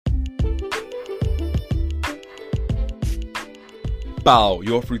Bow,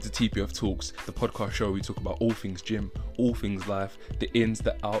 you're through to TPF Talks, the podcast show where we talk about all things gym, all things life, the ins,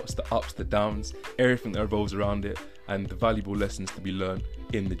 the outs, the ups, the downs, everything that revolves around it, and the valuable lessons to be learned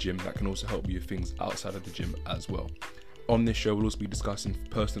in the gym that can also help you with things outside of the gym as well. On this show, we'll also be discussing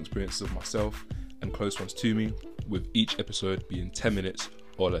personal experiences of myself and close ones to me, with each episode being 10 minutes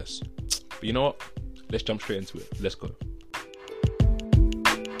or less. But you know what? Let's jump straight into it. Let's go.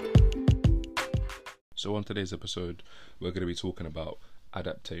 So on today's episode, we're going to be talking about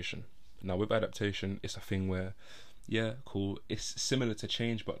adaptation. Now with adaptation, it's a thing where, yeah, cool, it's similar to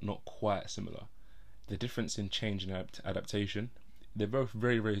change, but not quite similar. The difference in change and adaptation, they're both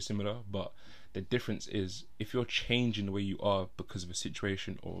very, very similar, but the difference is if you're changing the way you are because of a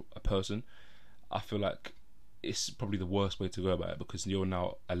situation or a person, I feel like it's probably the worst way to go about it, because you're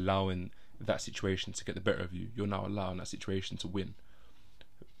now allowing that situation to get the better of you. You're now allowing that situation to win.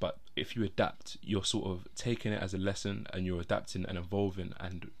 But if you adapt, you're sort of taking it as a lesson and you're adapting and evolving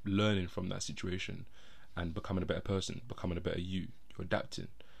and learning from that situation and becoming a better person, becoming a better you. You're adapting.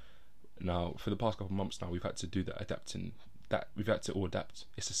 Now, for the past couple of months now, we've had to do that adapting. That we've had to all adapt.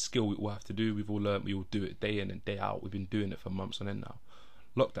 It's a skill we all have to do. We've all learned. We all do it day in and day out. We've been doing it for months on end now.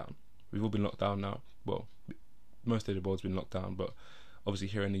 Lockdown. We've all been locked down now. Well, most of the world's been locked down, but obviously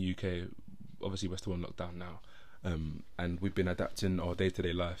here in the UK, obviously we're still in lockdown now. And we've been adapting our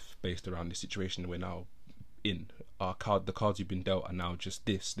day-to-day life based around the situation we're now in. The cards we've been dealt are now just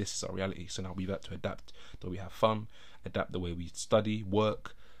this. This is our reality. So now we've had to adapt the way we have fun, adapt the way we study,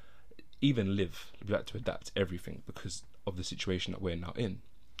 work, even live. We've had to adapt everything because of the situation that we're now in.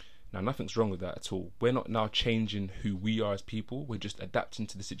 Now, nothing's wrong with that at all. We're not now changing who we are as people. We're just adapting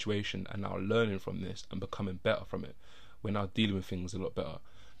to the situation and now learning from this and becoming better from it. We're now dealing with things a lot better.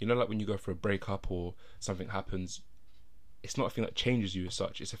 You know, like when you go for a breakup or something happens, it's not a thing that changes you as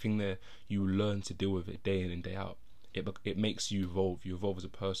such. It's a thing that you learn to deal with it day in and day out. It makes you evolve. You evolve as a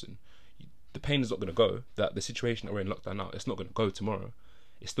person. The pain is not going to go. That the situation that we're in lockdown now, it's not going to go tomorrow.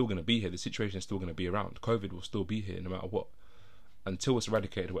 It's still going to be here. The situation is still going to be around. COVID will still be here no matter what, until it's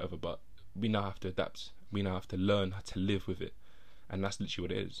eradicated or whatever. But we now have to adapt. We now have to learn how to live with it. And that's literally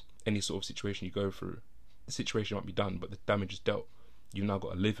what it is. Any sort of situation you go through, the situation might be done, but the damage is dealt. You've now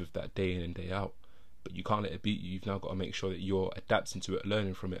got to live with that day in and day out, but you can't let it beat you. You've now got to make sure that you're adapting to it,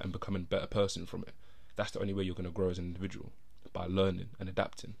 learning from it, and becoming a better person from it. That's the only way you're going to grow as an individual, by learning and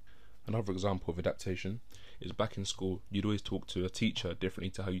adapting. Another example of adaptation is back in school, you'd always talk to a teacher differently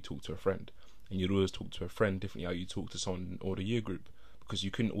to how you talk to a friend, and you'd always talk to a friend differently how you talk to someone or the year group, because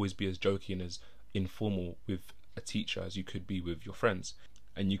you couldn't always be as jokey and as informal with a teacher as you could be with your friends.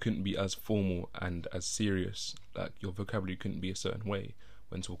 And you couldn't be as formal and as serious, like your vocabulary couldn't be a certain way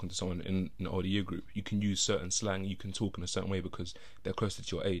when talking to someone in an older year group. You can use certain slang, you can talk in a certain way because they're closer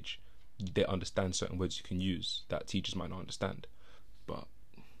to your age. They understand certain words you can use that teachers might not understand. But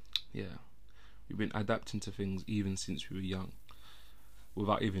yeah, we've been adapting to things even since we were young,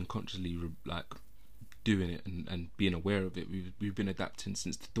 without even consciously doing it and being aware of it. We've been adapting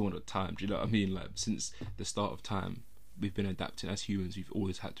since the dawn of time. Do you know what I mean? Like since the start of time. We've been adapting as humans. We've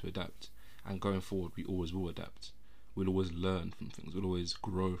always had to adapt, and going forward we always will adapt. We'll always learn from things, we'll always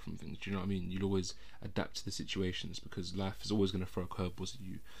grow from things. Do you know what I mean? You'll always adapt to the situations, because life is always going to throw curveballs at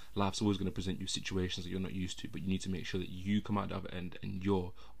you. Life's always going to present you situations that you're not used to, but you need to make sure that you come out the other end and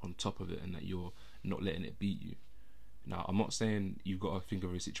you're on top of it, and that you're not letting it beat you. Now, I'm not saying you've got to think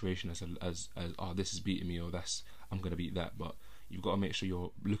of a situation as oh, this is beating me, or that's, I'm going to beat that, but you've got to make sure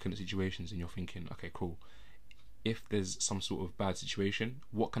you're looking at situations and you're thinking, okay, cool, if there's some sort of bad situation,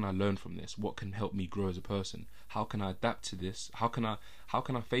 what can I learn from this? What can help me grow as a person? How can I adapt to this? How can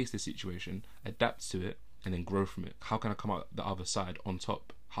I face this situation, adapt to it, and then grow from it? How can I come out the other side on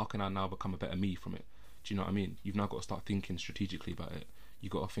top? How can I now become a better me from it? Do you know what I mean? You've now got to start thinking strategically about it.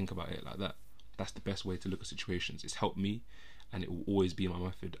 You've got to think about it like that. That's the best way to look at situations. It's helped me, and it will always be my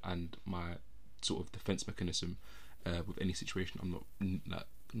method and my sort of defense mechanism with any situation I'm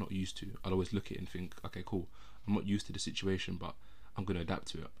not used to. I'll always look at it and think, okay, cool, I'm not used to the situation, but I'm going to adapt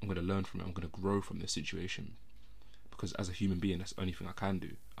to it. I'm going to learn from it. I'm going to grow from this situation, because as a human being, that's the only thing I can do.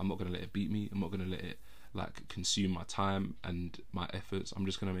 I'm not going to let it beat me. I'm not going to let it consume my time and my efforts. I'm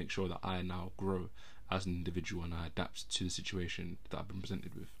just going to make sure that I now grow as an individual and I adapt to the situation that I've been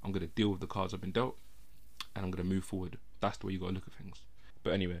presented with. I'm going to deal with the cards I've been dealt, and I'm going to move forward. That's the way you got to look at things.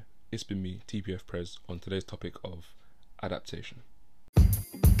 But anyway, it's been me, TPF Prez, on today's topic of adaptation.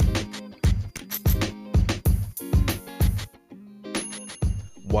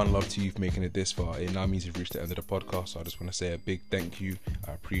 One love to you for making it this far. It now means you've reached the end of the podcast, so I just want to say a big thank you.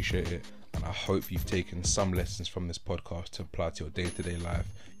 I appreciate it, and I hope you've taken some lessons from this podcast to apply to your day-to-day life,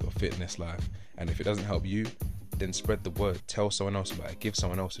 your fitness life, and if it doesn't help you, then spread the word, tell someone else about it, give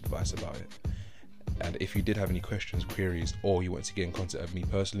someone else advice about it. And if you did have any questions, queries, or you want to get in contact with me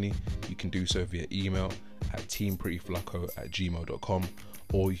personally, you can do so via email at teamprettyflacco@gmail.com,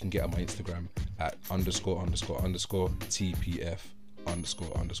 or you can get on my Instagram at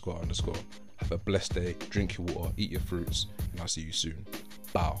 __TPF_____. Have a blessed day, drink your water, eat your fruits, and I'll see you soon.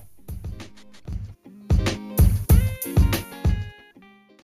 Bow.